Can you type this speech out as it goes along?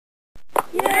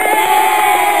Hello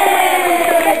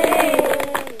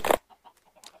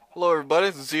everybody,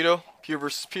 this is Zito,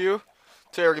 PewVsPew.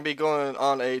 Today we're going to be going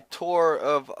on a tour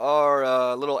of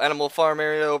our little animal farm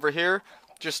area over here.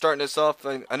 Just starting this off,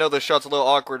 I know the shot's a little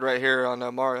awkward right here on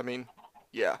Mar,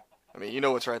 yeah, you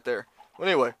know what's right there. Well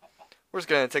anyway, we're just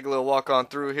going to take a little walk on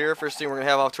through here. First thing we're going to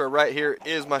have off to our right here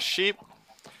is my sheep.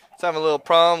 It's having a little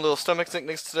problem, little stomach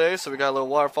sickness today, so we got a little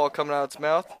waterfall coming out of its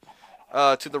mouth.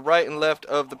 To the right and left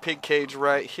of the pig cage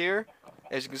right here,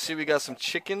 as you can see we got some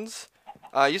chickens.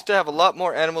 I used to have a lot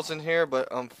more animals in here, but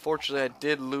unfortunately I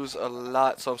did lose a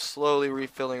lot, so I'm slowly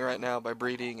refilling right now by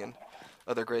breeding and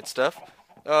other great stuff.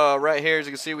 Right here, as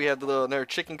you can see, we have the little another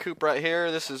chicken coop right here.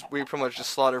 This is we pretty much just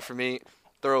slaughter for meat,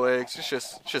 throw eggs. It's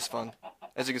just fun.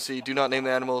 As you can see, do not name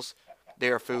the animals; they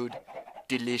are food,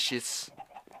 delicious.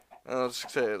 Let's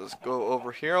go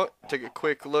over here. Take a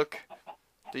quick look.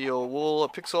 The old wool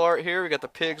pixel art here. We got the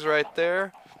pigs right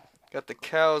there, got the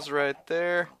cows right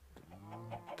there.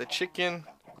 The chicken,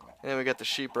 and then we got the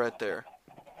sheep right there.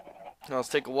 Now let's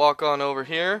take a walk on over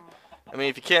here.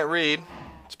 If you can't read,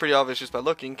 it's pretty obvious just by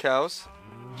looking. Cows,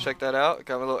 check that out.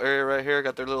 Got my little area right here.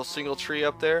 Got their little single tree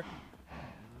up there.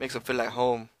 Makes them feel like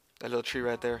home. That little tree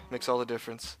right there makes all the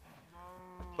difference.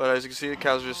 But as you can see, the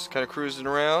cows are just kind of cruising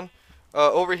around.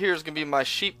 Over here is gonna be my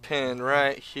sheep pen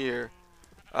right here.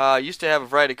 I used to have a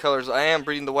variety of colors. I am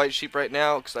breeding the white sheep right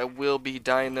now because I will be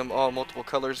dyeing them all multiple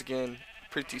colors again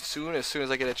pretty soon as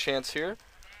I get a chance here.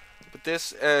 But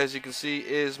this, as you can see,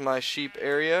 is my sheep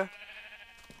area.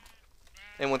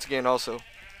 And once again, also,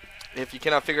 if you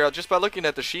cannot figure out just by looking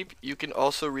at the sheep, you can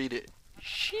also read it.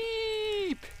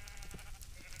 Sheep!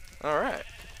 Alright,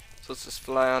 so let's just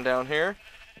fly on down here.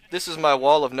 This is my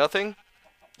wall of nothing.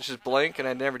 It's just blank and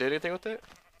I never did anything with it.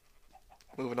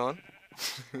 Moving on.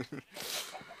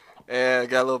 And I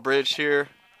got a little bridge here,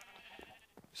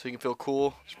 so you can feel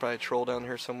cool. There's probably a troll down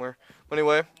here somewhere. But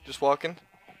anyway, just walking.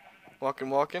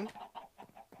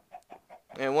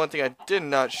 And one thing I did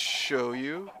not show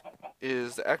you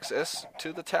is the access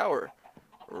to the tower.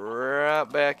 Right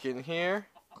back in here.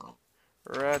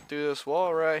 Right through this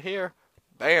wall right here.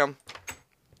 Bam!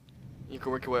 You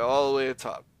can work your way all the way to the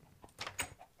top.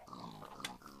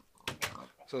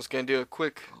 So it's going to do a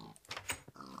quick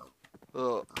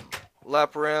little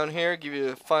lap around here. Give you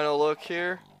a final look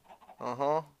here.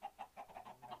 Uh-huh.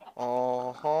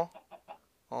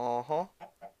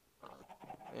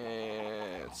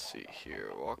 And let's see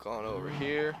here. Walk on over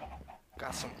here.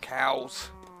 Got some cows.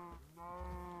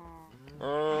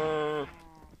 And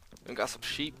got some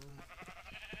sheep.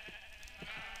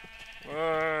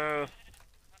 Alright.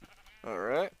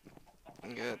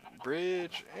 We got the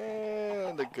bridge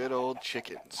and the good old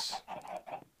chickens.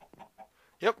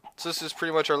 Yep, so this is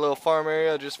pretty much our little farm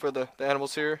area just for the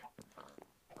animals here.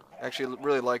 Actually,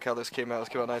 really like how this came out. This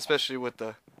came out nice, especially with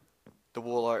the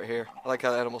wool art here. I like how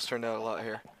the animals turned out a lot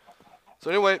here. So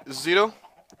anyway, this is Zito,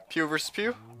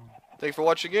 PewVsPew. Thanks for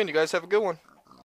watching again. You guys have a good one.